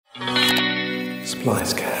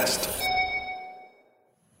Splicecast.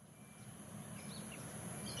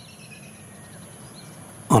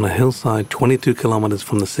 On a hillside 22 kilometers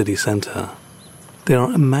from the city center, there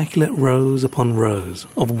are immaculate rows upon rows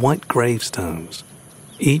of white gravestones,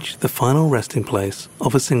 each the final resting place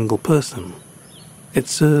of a single person. It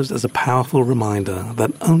serves as a powerful reminder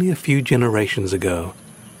that only a few generations ago,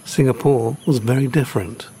 Singapore was very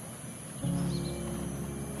different.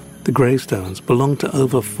 The gravestones belong to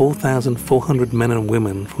over 4,400 men and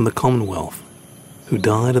women from the Commonwealth who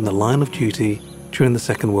died in the line of duty during the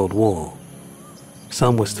Second World War.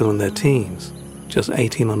 Some were still in their teens, just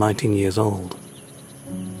 18 or 19 years old.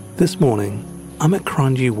 This morning, I'm at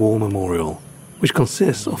Kranji War Memorial, which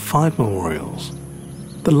consists of 5 memorials.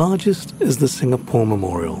 The largest is the Singapore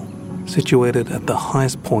Memorial, situated at the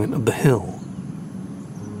highest point of the hill.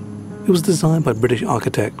 It was designed by British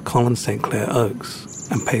architect Colin St. Clair Oakes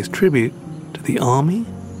and pays tribute to the Army,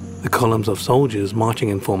 the columns of soldiers marching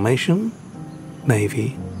in formation,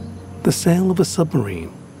 Navy, the sail of a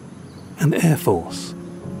submarine, and Air Force,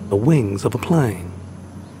 the wings of a plane.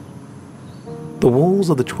 The walls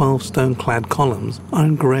of the 12 stone-clad columns are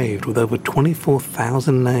engraved with over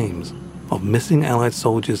 24,000 names of missing Allied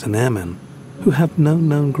soldiers and airmen who have no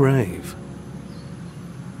known grave.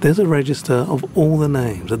 There's a register of all the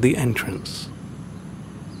names at the entrance.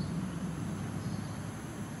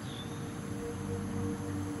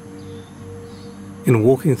 In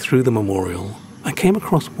walking through the memorial, I came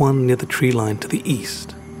across one near the tree line to the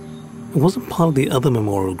east. It wasn't part of the other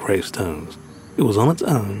memorial gravestones. It was on its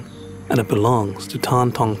own, and it belongs to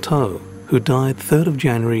Tan Tong To, who died 3rd of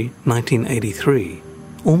January 1983,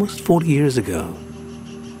 almost 40 years ago.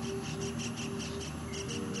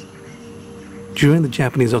 During the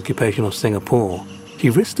Japanese occupation of Singapore,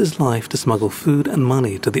 he risked his life to smuggle food and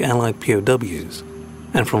money to the Allied POWs,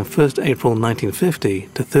 and from 1st April 1950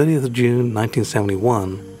 to 30th of June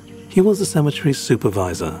 1971, he was the cemetery's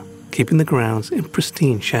supervisor, keeping the grounds in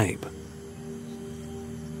pristine shape.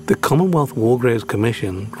 The Commonwealth War Graves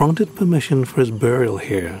Commission granted permission for his burial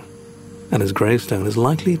here, and his gravestone is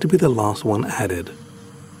likely to be the last one added.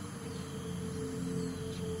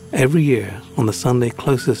 Every year, on the Sunday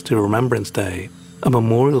closest to Remembrance Day, a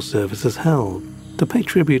memorial service is held to pay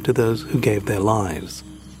tribute to those who gave their lives.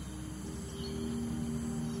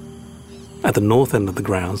 At the north end of the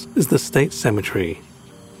grounds is the State Cemetery,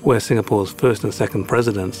 where Singapore's first and second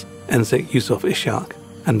presidents, Encik Yusof Ishak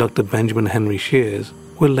and Dr. Benjamin Henry Sheares,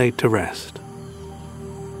 were laid to rest.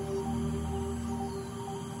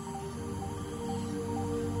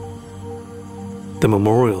 The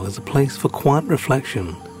memorial is a place for quiet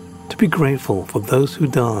reflection, to be grateful for those who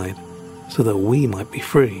died so that we might be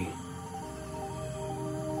free.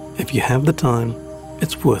 If you have the time,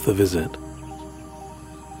 it's worth a visit.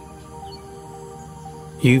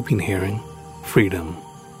 You've been hearing Freedom.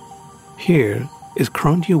 Here is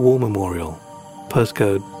Kranji War Memorial,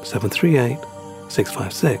 postcode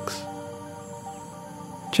 738656.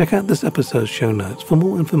 Check out this episode's show notes for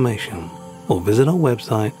more information or visit our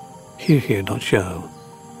website, herehere.show.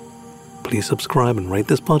 Please subscribe and rate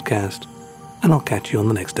this podcast, and I'll catch you on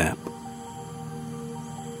the next step.